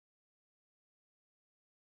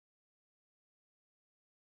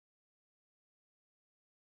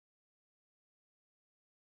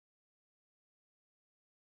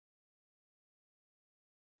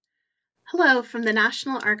Hello from the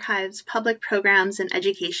National Archives Public Programs and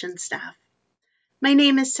Education staff. My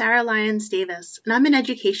name is Sarah Lyons Davis, and I'm an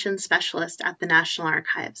education specialist at the National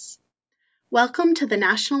Archives. Welcome to the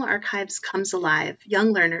National Archives Comes Alive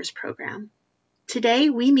Young Learners Program. Today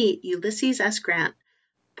we meet Ulysses S. Grant,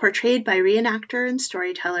 portrayed by reenactor and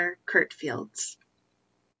storyteller Curt Fields.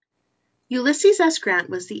 Ulysses S. Grant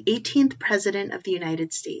was the 18th President of the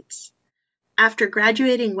United States. After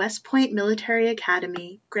graduating West Point Military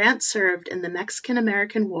Academy, Grant served in the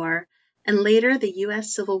Mexican-American War and later the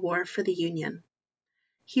U.S. Civil War for the Union.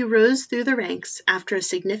 He rose through the ranks after a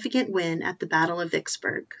significant win at the Battle of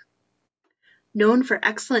Vicksburg. Known for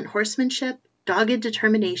excellent horsemanship, dogged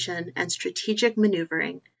determination, and strategic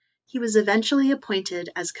maneuvering, he was eventually appointed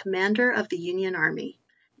as Commander of the Union Army,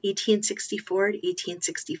 1864 to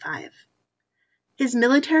 1865. His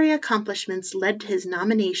military accomplishments led to his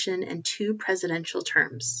nomination and 2 presidential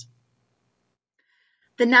terms.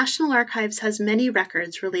 The National Archives has many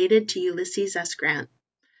records related to Ulysses S. Grant.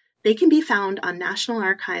 They can be found on National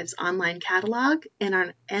Archives' online catalog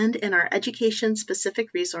and in our education-specific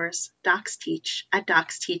resource, DocsTeach, at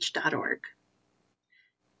docsteach.org.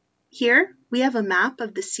 Here, we have a map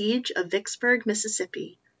of the siege of Vicksburg,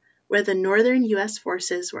 Mississippi, where the northern U.S.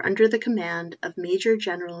 forces were under the command of Major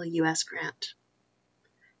General U.S. Grant.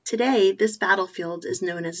 Today, this battlefield is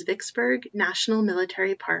known as Vicksburg National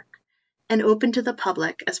Military Park and open to the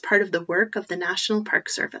public as part of the work of the National Park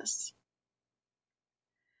Service.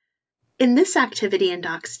 In this activity in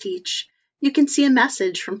DocsTeach, you can see a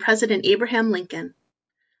message from President Abraham Lincoln.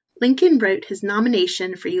 Lincoln wrote his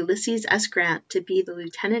nomination for Ulysses S. Grant to be the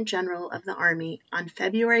Lieutenant General of the Army on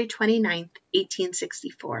February 29,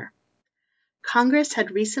 1864. Congress had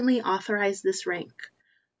recently authorized this rank,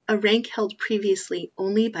 a rank held previously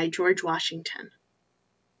only by George Washington.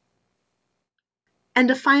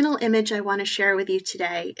 And a final image I want to share with you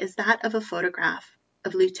today is that of a photograph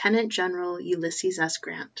of Lieutenant General Ulysses S.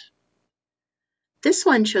 Grant. This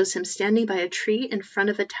one shows him standing by a tree in front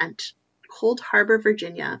of a tent, Cold Harbor,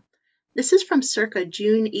 Virginia. This is from circa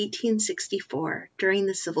June 1864, during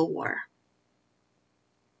the Civil War.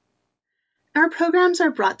 Our programs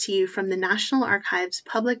are brought to you from the National Archives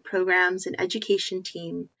Public Programs and Education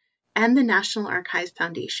team and the National Archives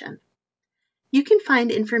Foundation. You can find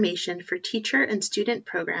information for teacher and student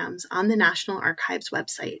programs on the National Archives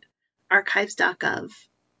website, archives.gov,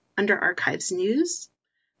 under Archives News,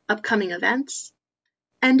 upcoming events,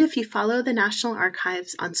 and if you follow the National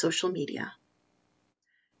Archives on social media.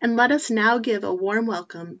 And let us now give a warm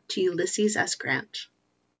welcome to Ulysses S. Grant.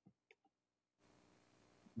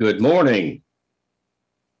 Good morning.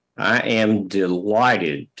 I am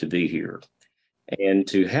delighted to be here and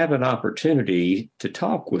to have an opportunity to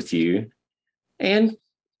talk with you and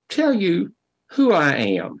tell you who I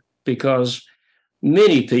am, because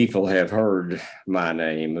many people have heard my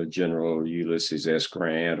name of General Ulysses S.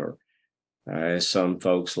 Grant, or as some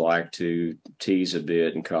folks like to tease a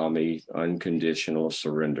bit and call me Unconditional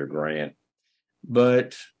Surrender Grant.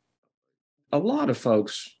 But a lot of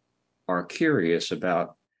folks are curious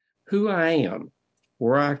about who I am,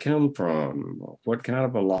 where I come from, what kind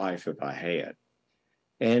of a life have I had.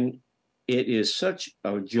 And it is such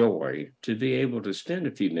a joy to be able to spend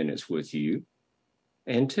a few minutes with you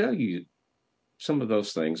and tell you some of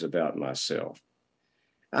those things about myself.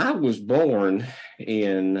 I was born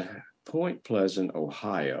in Point Pleasant,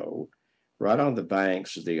 Ohio, right on the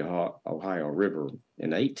banks of the Ohio River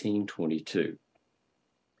in 1822.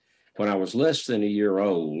 When I was less than a year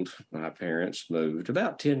old, my parents moved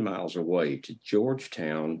about 10 miles away to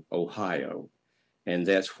Georgetown, Ohio. And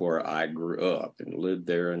that's where I grew up and lived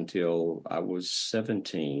there until I was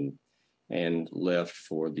 17 and left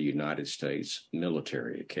for the United States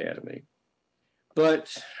Military Academy.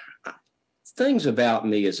 But things about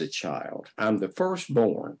me as a child: I'm the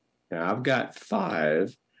firstborn. Now, I've got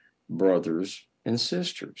 5 brothers and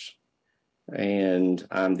sisters, and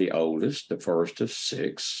I'm the oldest, the first of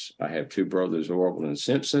 6. I have 2 brothers, Orville and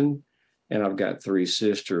Simpson, and I've got 3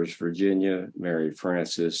 sisters, Virginia, Mary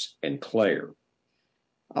Frances, and Claire.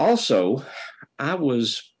 Also, I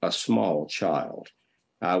was a small child.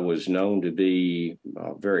 I was known to be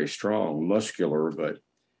very strong, muscular, but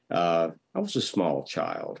I was a small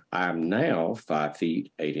child. I'm now 5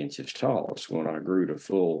 feet 8 inches tall. So when I grew to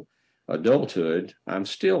full adulthood, I'm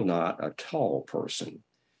still not a tall person,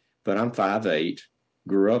 but I'm 5'8",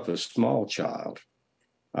 grew up a small child.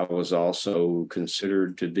 I was also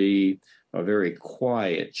considered to be a very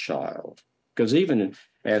quiet child, because even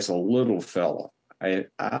as a little fella, I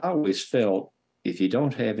always felt if you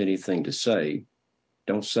don't have anything to say,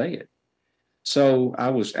 don't say it. So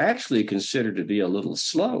I was actually considered to be a little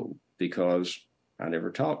slow because I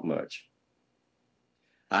never talked much.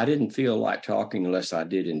 I didn't feel like talking unless I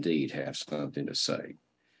did indeed have something to say.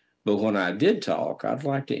 But when I did talk, I'd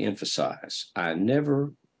like to emphasize I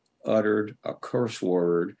never uttered a curse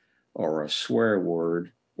word or a swear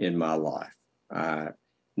word in my life. I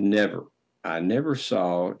never, I never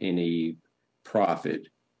saw any profit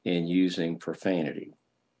in using profanity.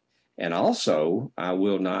 And also, I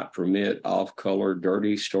will not permit off-color,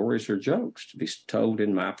 dirty stories or jokes to be told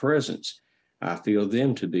in my presence. I feel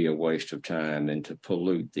them to be a waste of time and to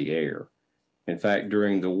pollute the air. In fact,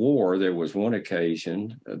 during the war, there was one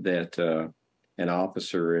occasion that an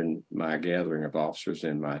officer in my gathering of officers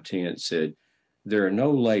in my tent said, "There are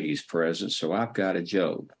no ladies present, so I've got a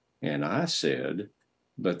joke." And I said,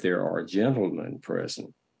 "But there are gentlemen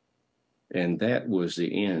present." And that was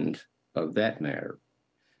the end of that matter.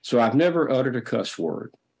 So I've never uttered a cuss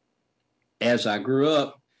word. As I grew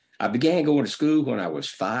up, I began going to school when I was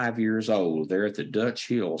 5 years old, there at the Dutch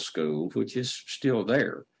Hill School, which is still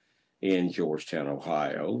there in Georgetown,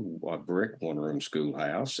 Ohio, a brick one-room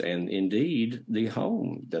schoolhouse. And indeed, the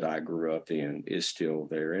home that I grew up in is still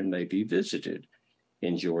there and may be visited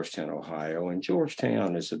in Georgetown, Ohio. And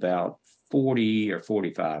Georgetown is about 40 or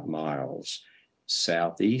 45 miles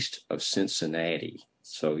southeast of Cincinnati.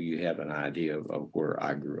 So you have an idea of where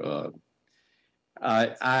I grew up.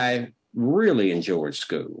 I really enjoyed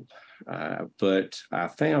school, but I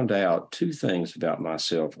found out two things about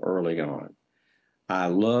myself early on. I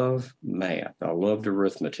love math. I loved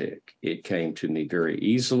arithmetic. It came to me very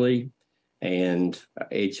easily, and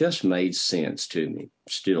it just made sense to me,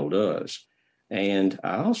 still does. And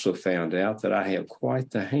I also found out that I have quite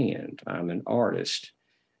the hand. I'm an artist,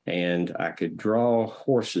 and I could draw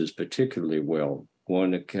horses particularly well.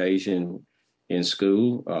 One occasion in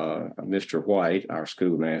school, Mr. White, our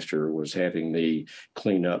schoolmaster, was having me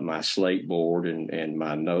clean up my slate board and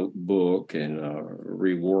my notebook and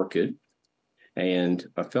rework it. And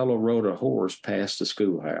a fellow rode a horse past the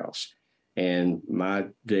schoolhouse. And my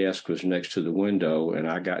desk was next to the window, and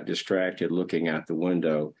I got distracted looking out the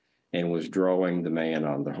window and was drawing the man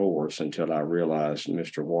on the horse until I realized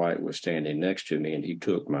Mr. White was standing next to me, and he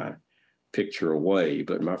took my picture away.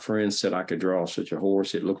 But my friend said I could draw such a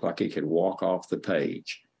horse, it looked like it could walk off the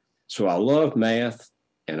page. So I loved math,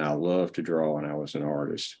 and I loved to draw, and I was an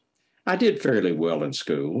artist. I did fairly well in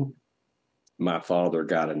school. My father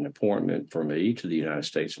got an appointment for me to the United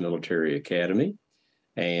States Military Academy,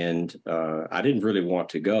 and I didn't really want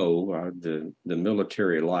to go. The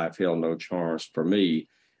military life held no charms for me,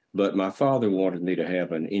 but my father wanted me to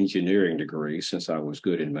have an engineering degree since I was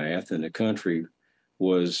good in math, and the country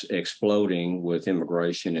was exploding with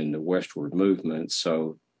immigration and the westward movement.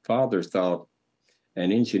 So father thought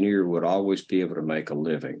an engineer would always be able to make a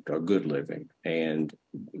living, a good living. And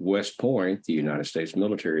West Point, the United States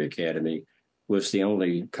Military Academy, was the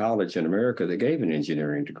only college in America that gave an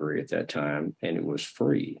engineering degree at that time, and it was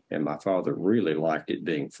free. And my father really liked it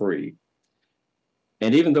being free.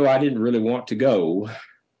 And even though I didn't really want to go,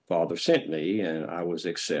 father sent me, and I was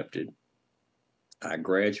accepted. I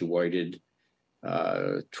graduated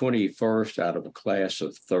 21st out of a class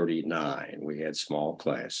of 39. We had small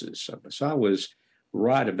classes. So I was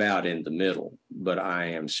right about in the middle, but I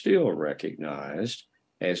am still recognized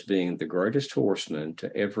as being the greatest horseman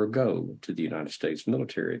to ever go to the United States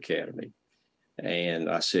Military Academy. And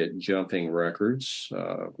I set jumping records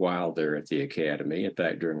while there at the academy. In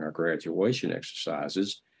fact, during our graduation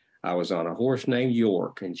exercises, I was on a horse named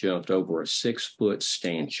York and jumped over a 6-foot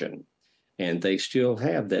stanchion. And they still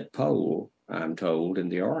have that pole, I'm told, in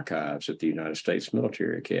the archives at the United States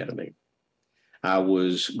Military Academy. I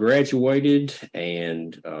was graduated,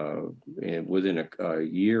 and within a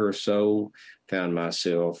year or so, found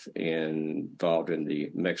myself involved in the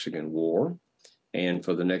Mexican War. And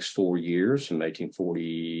for the next 4 years, from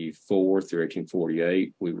 1844 through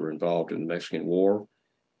 1848, we were involved in the Mexican War.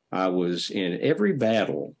 I was in every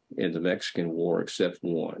battle in the Mexican War except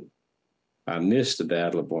one. I missed the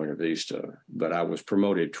Battle of Buena Vista, but I was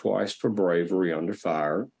promoted twice for bravery under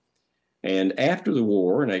fire. And after the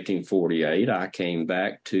war in 1848, I came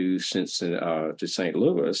back to St.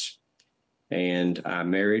 Louis, and I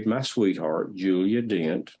married my sweetheart, Julia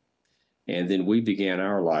Dent, and then we began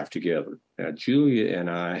our life together. Now, Julia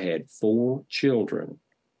and I had 4 children.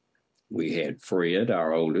 We had Fred,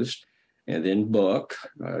 our oldest, and then Buck,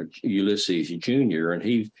 Ulysses Jr.,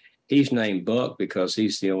 and he's named Buck because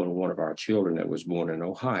he's the only one of our children that was born in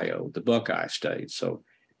Ohio, the Buckeye State, so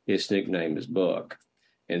his nickname is Buck.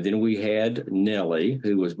 And then we had Nellie,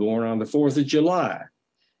 who was born on the 4th of July.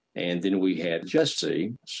 And then we had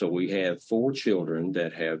Jesse. So we have 4 children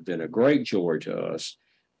that have been a great joy to us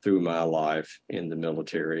through my life in the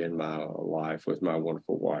military and my life with my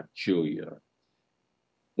wonderful wife, Julia.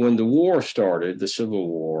 When the war started, the Civil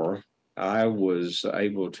War, I was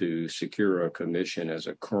able to secure a commission as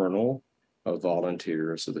a colonel of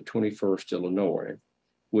volunteers of the 21st Illinois,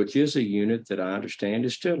 which is a unit that I understand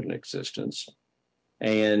is still in existence.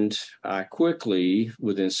 And I quickly,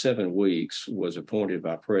 within 7 weeks, was appointed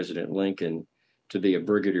by President Lincoln to be a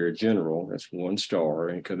brigadier general. That's 1 star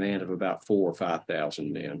in command of about 4,000 or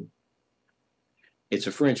 5,000 men. It's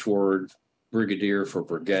a French word, brigadier for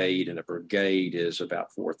brigade, and a brigade is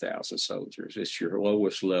about 4,000 soldiers. It's your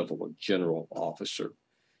lowest level of general officer.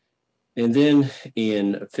 And then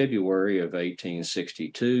in February of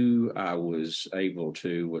 1862, I was able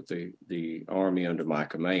to, with the Army under my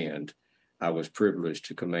command, I was privileged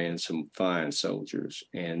to command some fine soldiers,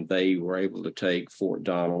 and they were able to take Fort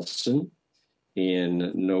Donelson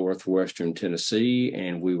in northwestern Tennessee,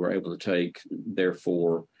 and we were able to take,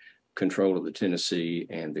 therefore, control of the Tennessee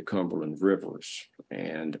and the Cumberland rivers.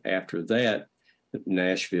 And after that,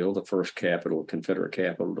 Nashville, the first capital, Confederate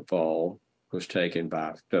capital to fall, was taken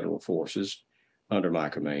by federal forces under my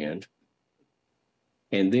command.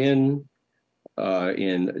 And then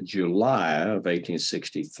in July of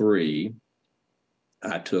 1863,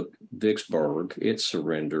 I took Vicksburg. It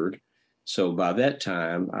surrendered. So by that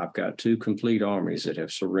time, I've got 2 complete armies that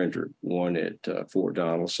have surrendered, one at Fort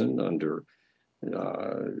Donelson under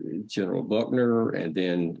General Buckner, and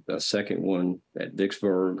then a second one at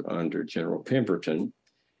Vicksburg under General Pemberton.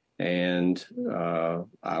 And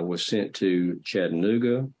I was sent to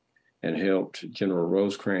Chattanooga and helped General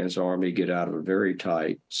Rosecrans' army get out of a very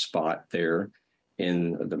tight spot there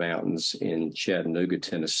in the mountains in Chattanooga,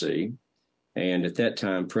 Tennessee. And at that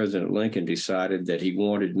time, President Lincoln decided that he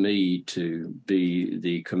wanted me to be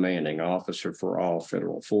the commanding officer for all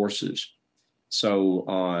federal forces. So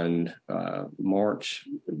on March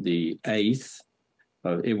the 8th,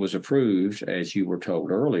 it was approved, as you were told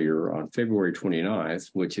earlier, on February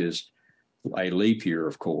 29th, which is a leap year,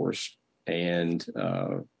 of course. And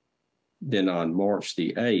then on March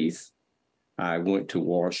the 8th, I went to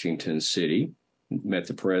Washington City, met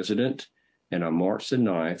the president, and on March the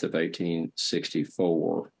 9th of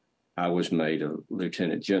 1864, I was made a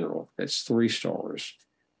lieutenant general. That's 3 stars.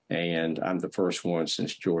 And I'm the first one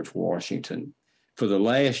since George Washington. For the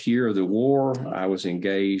last year of the war, I was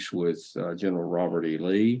engaged with General Robert E.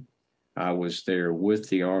 Lee. I was there with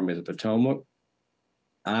the Army of the Potomac.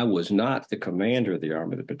 I was not the commander of the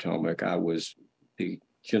Army of the Potomac. I was the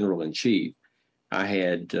general-in-chief. I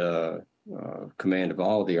had command of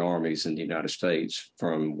all the armies in the United States,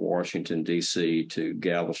 from Washington, D.C. to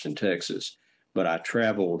Galveston, Texas. But I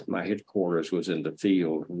traveled, my headquarters was in the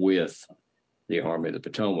field with the Army of the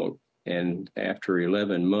Potomac. And after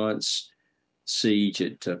 11 months, siege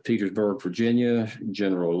at Petersburg, Virginia,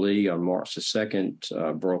 General Lee on March the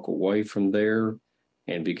 2nd broke away from there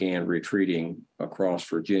and began retreating across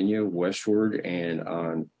Virginia westward. And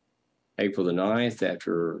on April the 9th,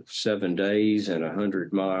 after 7 days and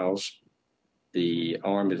 100 miles, the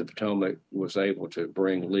Army of the Potomac was able to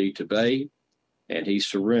bring Lee to bay, and he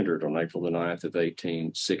surrendered on April the 9th of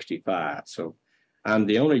 1865. So I'm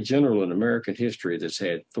the only general in American history that's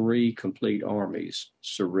had 3 complete armies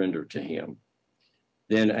surrender to him.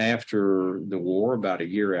 Then after the war, about a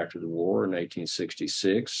year after the war in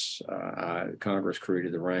 1866, Congress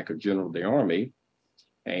created the rank of General of the Army,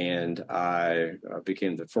 and I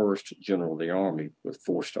became the first General of the Army with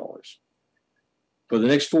 4 stars. For the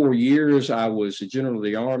next 4 years, I was a General of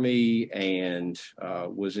the Army and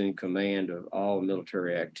was in command of all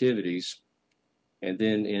military activities. And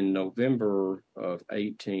then in November of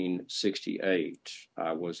 1868,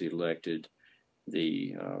 I was elected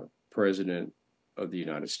the President of the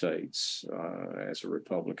United States as a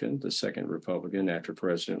Republican, the second Republican after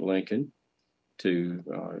President Lincoln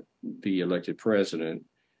to be elected president.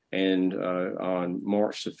 And on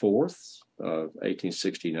March the 4th of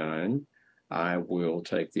 1869, I will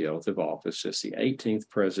take the oath of office as the 18th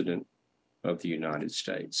President of the United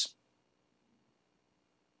States.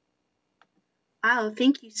 Wow,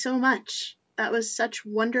 thank you so much. That was such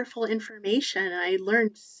wonderful information. I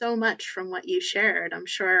learned so much from what you shared. I'm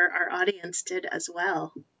sure our audience did as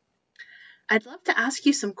well. I'd love to ask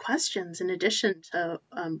you some questions in addition to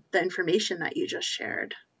the information that you just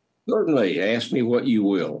shared. Certainly, ask me what you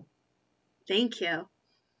will. Thank you.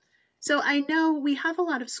 So I know we have a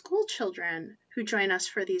lot of school children who join us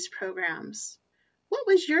for these programs. What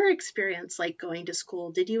was your experience like going to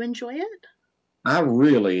school? Did you enjoy it? I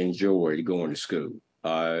really enjoyed going to school.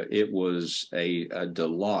 It was a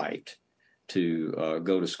delight to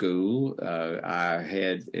go to school. I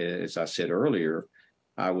had, as I said earlier,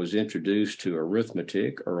 I was introduced to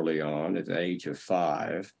arithmetic early on at the age of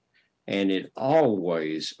 5. And it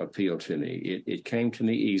always appealed to me. It came to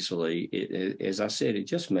me easily. As I said, it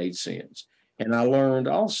just made sense. And I learned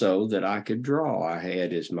also that I could draw. I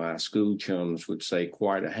had, as my school chums would say,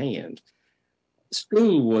 quite a hand.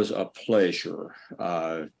 School was a pleasure.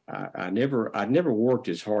 I never worked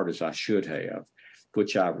as hard as I should have,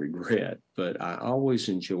 which I regret, but I always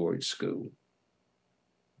enjoyed school.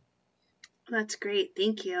 That's great.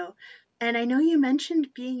 Thank you. And I know you mentioned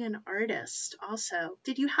being an artist also.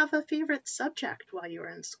 Did you have a favorite subject while you were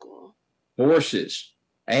in school? Horses.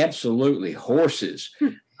 Absolutely. Horses.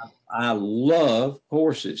 I love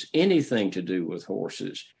horses, anything to do with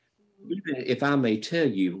horses. Even if I may tell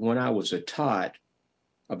you, when I was a tot,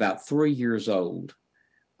 about 3 years old,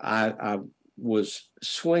 I was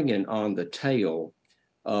swinging on the tail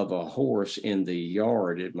of a horse in the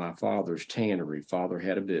yard at my father's tannery. Father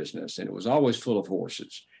had a business, and it was always full of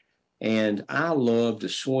horses. And I loved to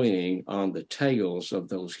swing on the tails of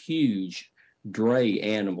those huge dray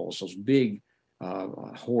animals, those big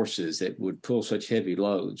horses that would pull such heavy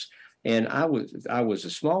loads. And I was a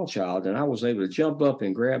small child, and I was able to jump up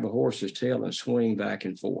and grab a horse's tail and swing back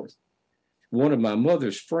and forth. One of my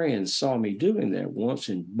mother's friends saw me doing that once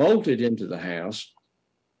and bolted into the house,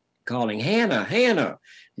 calling, "Hannah, Hannah,"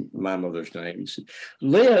 my mother's name.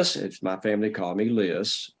 Liz, it's my family called me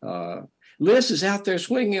Liz. Liz is out there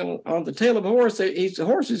swinging on the tail of a horse. The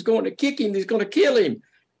horse is going to kick him. He's going to kill him.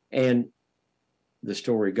 And the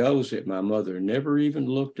story goes that my mother never even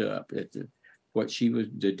looked up at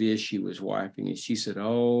the dish she was wiping. And she said,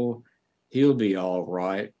 "Oh, he'll be all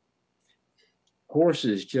right."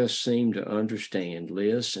 Horses just seem to understand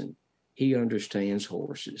Liz, and he understands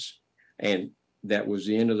horses. And that was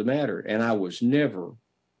the end of the matter. And I was never,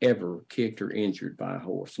 ever kicked or injured by a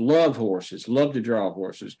horse. Love horses, love to draw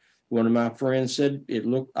horses. One of my friends said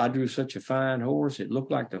I drew such a fine horse, it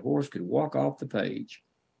looked like the horse could walk off the page.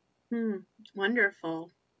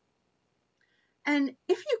 Wonderful. And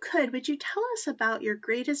if you could you tell us about your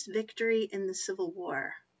greatest victory in the Civil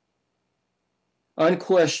War?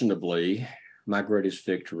 Unquestionably, my greatest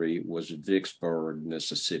victory was Vicksburg,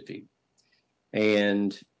 Mississippi.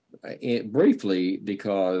 And briefly,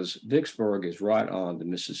 because Vicksburg is right on the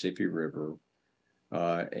Mississippi River,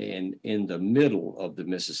 and in the middle of the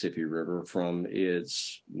Mississippi River, from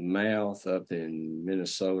its mouth up in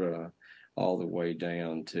Minnesota all the way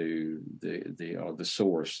down to the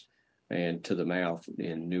source and to the mouth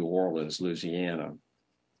in New Orleans, Louisiana.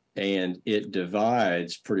 And it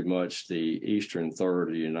divides pretty much the eastern third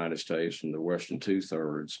of the United States from the western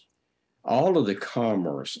 2/3. All of the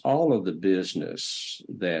commerce, all of the business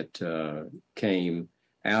that came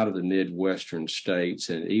out of the Midwestern states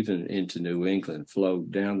and even into New England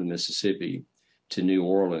flowed down the Mississippi to New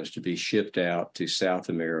Orleans to be shipped out to South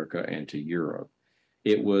America and to Europe.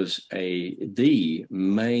 It was the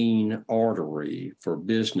main artery for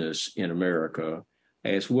business in America,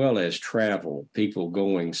 as well as travel, people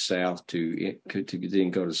going south to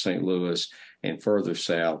then go to St. Louis and further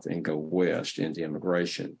south and go west into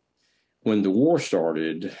immigration. When the war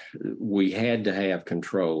started, we had to have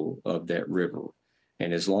control of that river.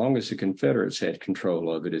 And as long as the Confederates had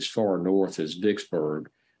control of it as far north as Vicksburg,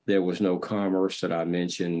 there was no commerce that I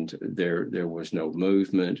mentioned. There was no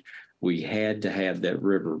movement. We had to have that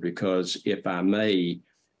river because, if I may,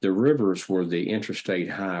 the rivers were the interstate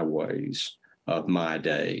highways of my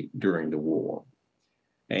day during the war.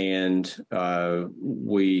 And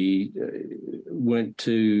we went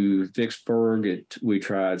to Vicksburg. We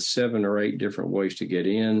tried 7 or 8 different ways to get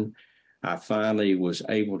in. I finally was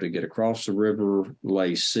able to get across the river,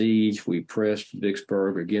 lay siege. We pressed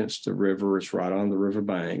Vicksburg against the river. It's right on the river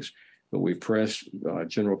banks. But we pressed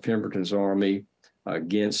General Pemberton's army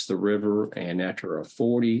against the river. And after a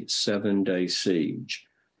 47-day siege,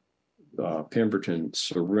 Pemberton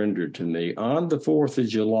surrendered to me on the 4th of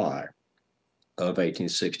July of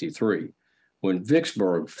 1863. When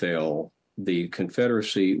Vicksburg fell, the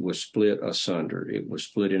Confederacy was split asunder. It was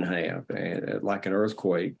split in half, and like an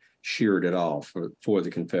earthquake, sheared it off for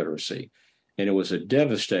the Confederacy. And it was a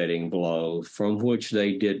devastating blow from which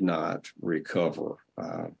they did not recover.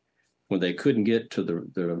 When they couldn't get to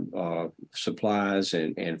the supplies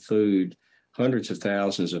and food, hundreds of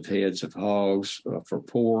thousands of heads of hogs for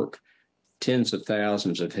pork, tens of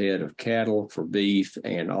thousands of head of cattle for beef,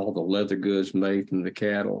 and all the leather goods made from the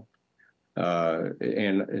cattle,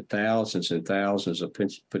 and thousands of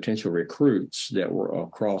potential recruits that were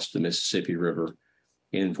across the Mississippi River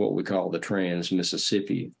in what we call the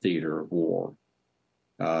Trans-Mississippi Theater of War.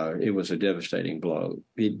 It was a devastating blow.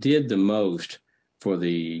 It did the most for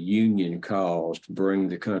the Union cause to bring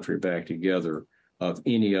the country back together of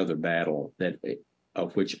any other battle that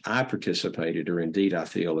of which I participated, or indeed I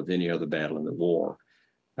feel, of any other battle in the war.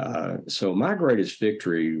 So my greatest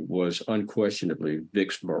victory was unquestionably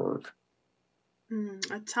Vicksburg.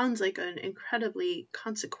 That sounds like an incredibly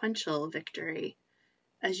consequential victory,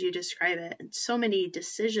 as you describe it. And so many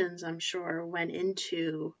decisions, I'm sure, went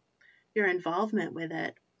into your involvement with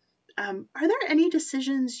it. Are there any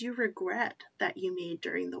decisions you regret that you made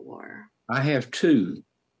during the war? I have two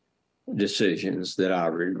decisions that I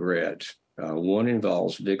regret. One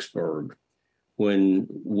involves Vicksburg. When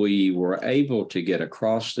we were able to get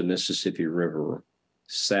across the Mississippi River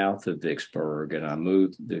south of Vicksburg, and I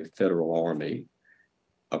moved the Federal Army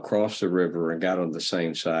across the river and got on the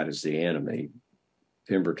same side as the enemy,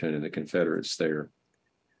 Pemberton and the Confederates there,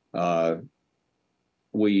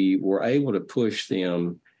 we were able to push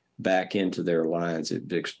them back into their lines at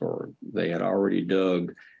Vicksburg. They had already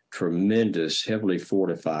dug tremendous, heavily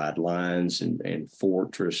fortified lines and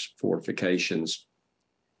fortifications,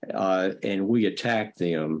 and we attacked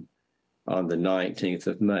them on the 19th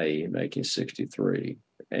of May, 1863,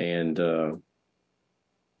 and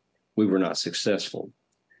we were not successful.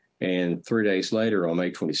 And 3 days later, on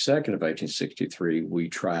May 22nd of 1863, we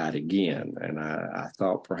tried again, and I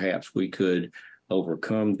thought perhaps we could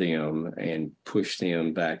overcome them and push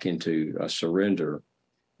them back into a surrender.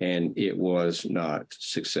 And it was not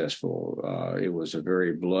successful. It was a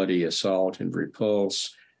very bloody assault and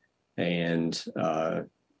repulse, and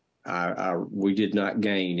we did not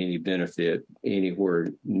gain any benefit anywhere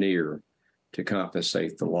near to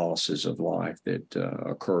compensate the losses of life that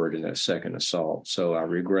occurred in that second assault. So I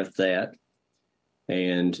regret that.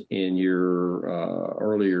 And in your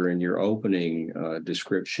earlier in your opening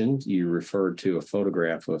description, you referred to a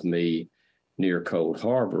photograph of me near Cold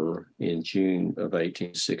Harbor in June of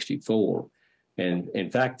 1864. And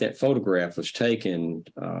in fact, that photograph was taken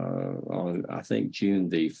on, I think, June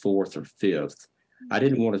the 4th or 5th. I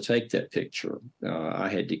didn't want to take that picture. I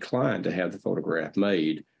had declined to have the photograph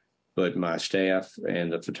made, but my staff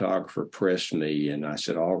and the photographer pressed me, and I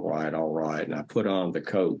said, all right. And I put on the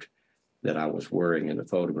coat that I was wearing in the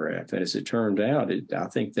photograph. And as it turned out, I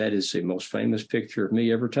think that is the most famous picture of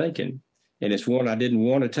me ever taken. And it's one I didn't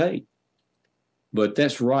want to take. But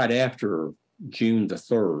that's right after June the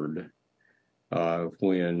 3rd,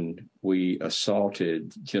 when we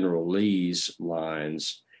assaulted General Lee's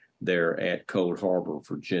lines there at Cold Harbor,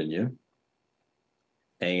 Virginia.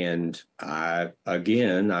 And I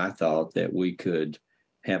thought that we could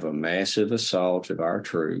have a massive assault of our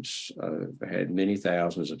troops, had many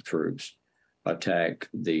thousands of troops, attack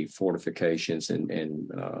the fortifications and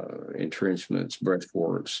entrenchments,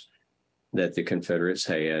 breastworks that the Confederates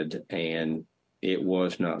had, and it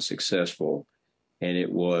was not successful, and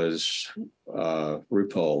it was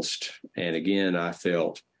repulsed. And again, I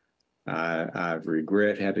felt I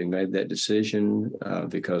regret having made that decision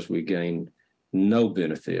because we gained no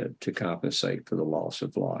benefit to compensate for the loss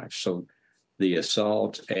of life. So the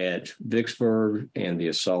assault at Vicksburg and the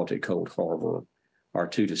assault at Cold Harbor are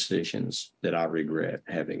two decisions that I regret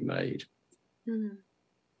having made.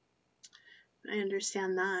 I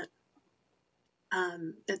understand that.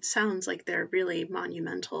 It sounds like they're really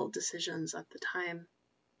monumental decisions at the time.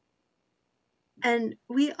 And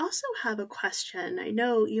we also have a question. I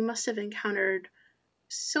know you must have encountered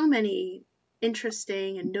so many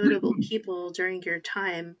interesting and notable people during your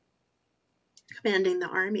time commanding the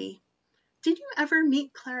Army. Did you ever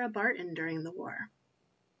meet Clara Barton during the war?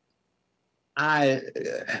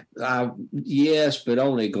 Yes, but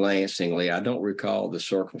only glancingly. I don't recall the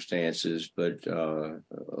circumstances, but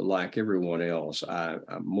like everyone else, I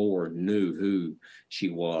more knew who she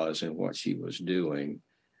was and what she was doing.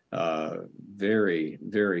 Very,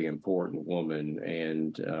 very important woman,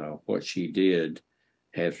 and what she did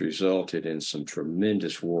has resulted in some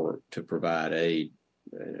tremendous work to provide aid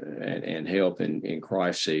and help in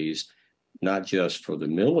crises, not just for the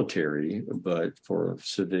military, but for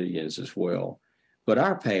civilians as well. But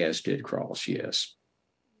our paths did cross, yes.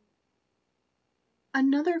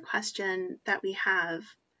 Another question that we have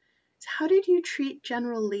is, how did you treat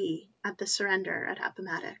General Lee at the surrender at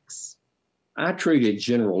Appomattox? I treated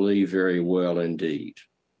General Lee very well indeed.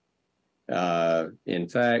 In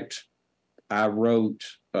fact, I wrote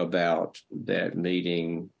about that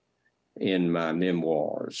meeting in my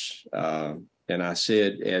memoirs. And I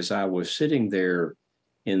said, as I was sitting there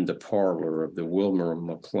in the parlor of the Wilmer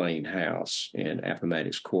McLean House in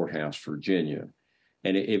Appomattox Courthouse, Virginia,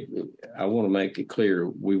 and I want to make it clear,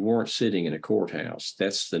 we weren't sitting in a courthouse.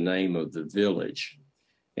 That's the name of the village.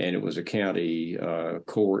 And it was a county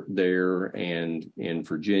court there, and in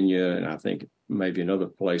Virginia, and I think maybe in other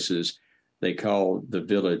places, they called the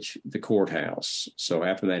village the courthouse. So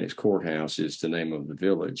Appomattox Courthouse is the name of the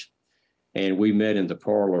village. And we met in the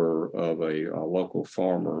parlor of a local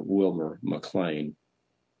farmer, Wilmer McLean.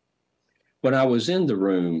 When I was in the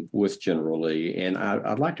room with General Lee, and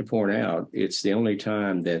I'd like to point out, it's the only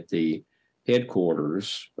time that the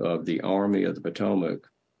headquarters of the Army of the Potomac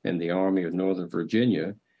and the Army of Northern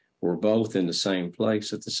Virginia were both in the same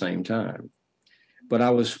place at the same time. But I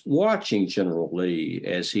was watching General Lee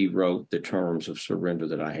as he wrote the terms of surrender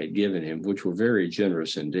that I had given him, which were very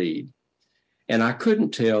generous indeed. And I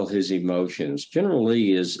couldn't tell his emotions. General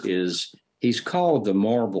Lee he's called the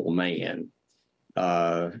marble man.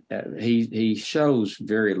 He shows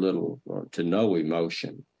very little to no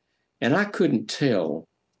emotion. And I couldn't tell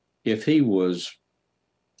if he was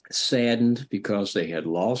saddened because they had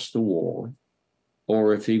lost the war,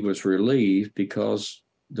 or if he was relieved because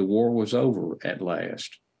the war was over at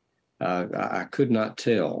last. I could not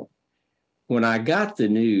tell. When I got the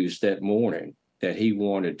news that morning that he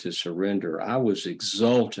wanted to surrender, I was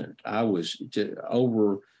exultant. I was just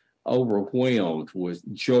overwhelmed with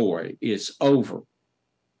joy. It's over.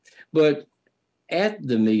 But at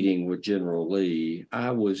the meeting with General Lee,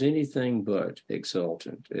 I was anything but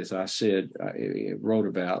exultant. As I said, I wrote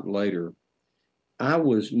about later, I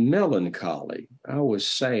was melancholy. I was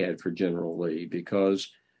sad for General Lee because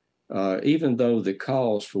even though the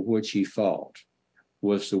cause for which he fought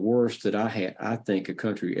was the worst that I think a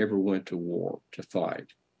country ever went to war to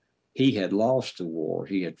fight, he had lost the war.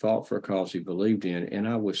 He had fought for a cause he believed in, and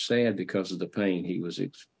I was sad because of the pain he was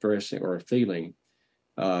expressing or feeling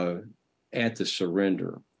at the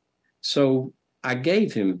surrender. So I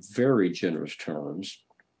gave him very generous terms,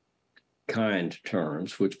 kind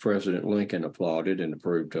terms, which President Lincoln applauded and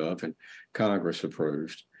approved of, and Congress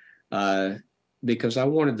approved, because I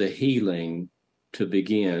wanted the healing to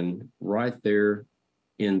begin right there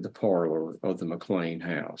in the parlor of the McLean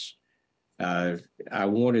house. I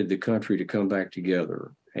wanted the country to come back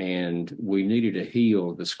together, and we needed to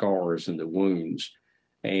heal the scars and the wounds.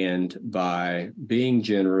 And by being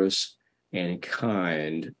generous and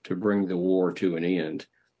kind to bring the war to an end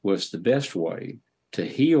was the best way to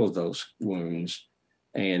heal those wounds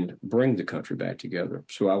and bring the country back together.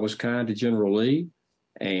 So I was kind to General Lee,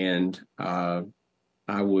 and I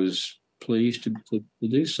was pleased to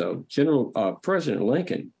do so. President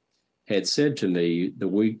Lincoln had said to me the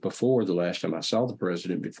week before, the last time I saw the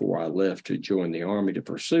president before I left to join the Army to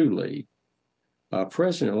pursue Lee,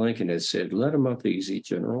 President Lincoln had said, "Let him up easy,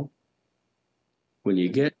 General. When you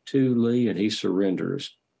get to Lee and he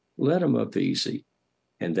surrenders, let him up easy."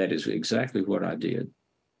 And that is exactly what I did.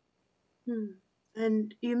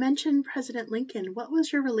 And you mentioned President Lincoln. What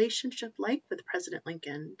was your relationship like with President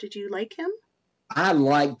Lincoln? Did you like him? I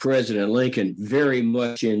liked President Lincoln very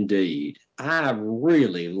much indeed. I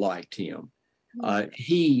really liked him.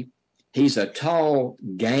 He's a tall,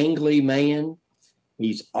 gangly man.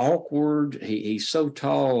 He's awkward. He's so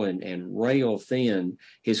tall and rail thin.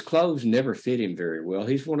 His clothes never fit him very well.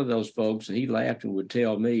 He's one of those folks, and he laughed and would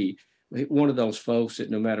tell me, one of those folks that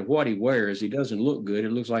no matter what he wears, he doesn't look good.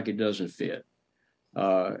 It looks like it doesn't fit.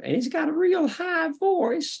 And he's got a real high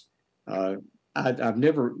voice. I've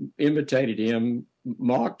never imitated him,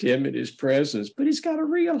 mocked him in his presence, but he's got a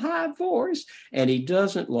real high voice, and he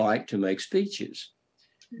doesn't like to make speeches.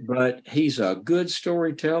 But he's a good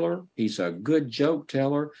storyteller. He's a good joke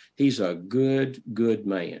teller. He's a good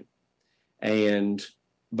man. And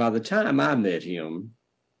by the time I met him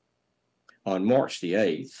on March the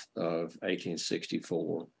 8th of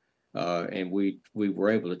 1864, and we were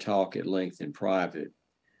able to talk at length in private,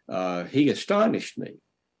 he astonished me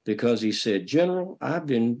because he said, "General, I've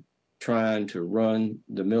been trying to run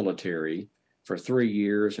the military for 3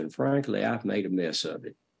 years, and frankly, I've made a mess of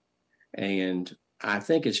it. And I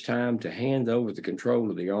think it's time to hand over the control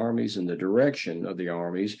of the armies and the direction of the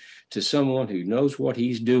armies to someone who knows what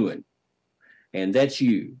he's doing. And that's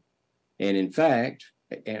you." And in fact,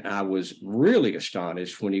 and I was really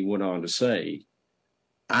astonished when he went on to say,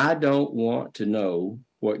 "I don't want to know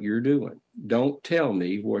what you're doing. Don't tell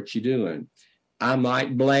me what you're doing. I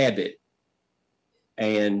might blab it."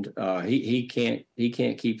 And he can't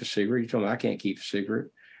keep a secret. He told me, "I can't keep a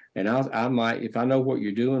secret. And I might, if I know what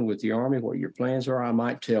you're doing with the Army, what your plans are, I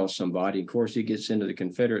might tell somebody." Of course, he gets into the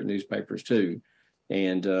Confederate newspapers too.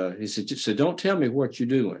 And he said, "So don't tell me what you're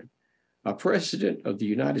doing. A president of the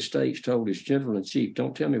United States told his general in chief,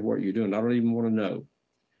 don't tell me what you're doing. I don't even want to know."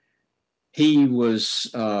 He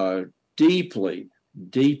was deeply,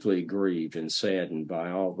 deeply grieved and saddened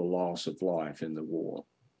by all the loss of life in the war.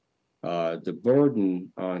 The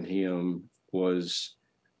burden on him was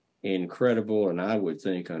incredible, and I would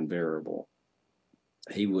think unbearable.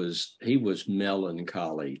 he was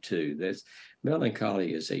melancholy too. That's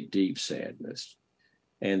melancholy is a deep sadness.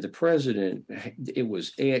 And the president, it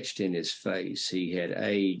was etched in his face. He had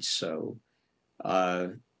aged so,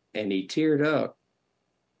 and he teared up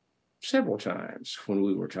several times when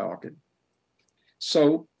we were talking.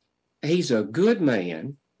 So he's a good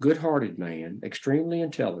man, good-hearted man, extremely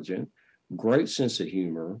intelligent, great sense of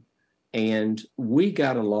humor, and we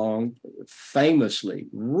got along famously.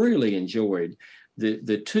 Really enjoyed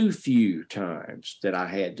the too few times that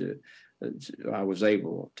I was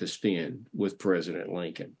able to spend with President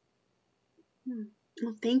Lincoln.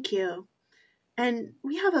 Well, thank you. And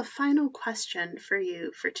we have a final question for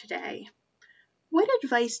you for today. What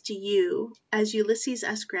advice do you, as Ulysses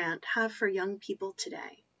S. Grant, have for young people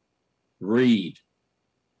today? Read,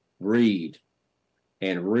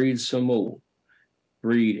 and read some more.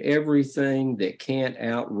 Read everything that can't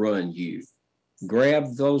outrun you.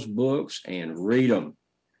 Grab those books and read them.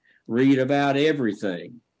 Read about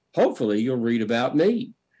everything. Hopefully you'll read about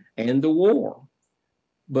me and the war.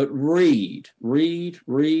 But read,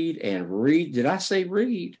 and read. Did I say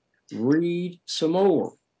read? Read some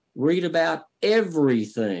more. Read about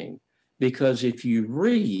everything. Because if you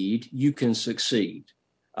read, you can succeed.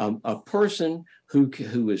 A person who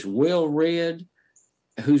is well read,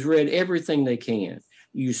 who's read everything they can,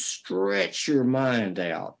 you stretch your mind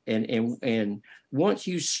out. And once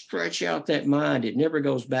you stretch out that mind, it never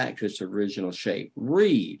goes back to its original shape.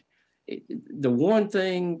 Read. The one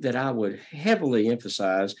thing that I would heavily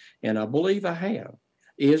emphasize, and I believe I have,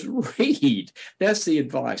 is read. That's the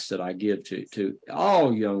advice that I give to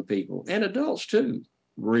all young people and adults too.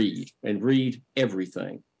 Read, and read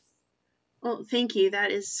everything. Well, thank you.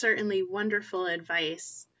 That is certainly wonderful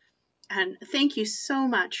advice. And thank you so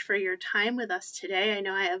much for your time with us today. I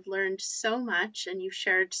know I have learned so much, and you've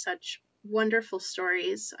shared such wonderful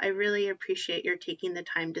stories. I really appreciate your taking the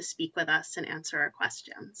time to speak with us and answer our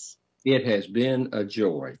questions. It has been a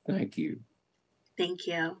joy. Thank you. Thank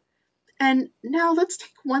you. And now let's take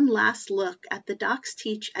one last look at the Docs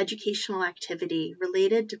Teach educational activity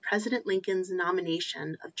related to President Lincoln's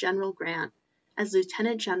nomination of General Grant as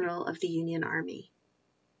Lieutenant General of the Union Army.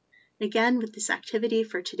 Again, with this activity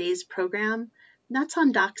for today's program, that's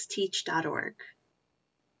on docsteach.org.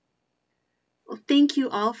 Well, thank you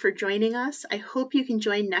all for joining us. I hope you can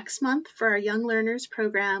join next month for our Young Learners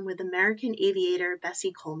program with American aviator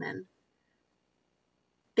Bessie Coleman.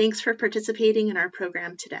 Thanks for participating in our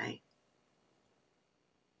program today.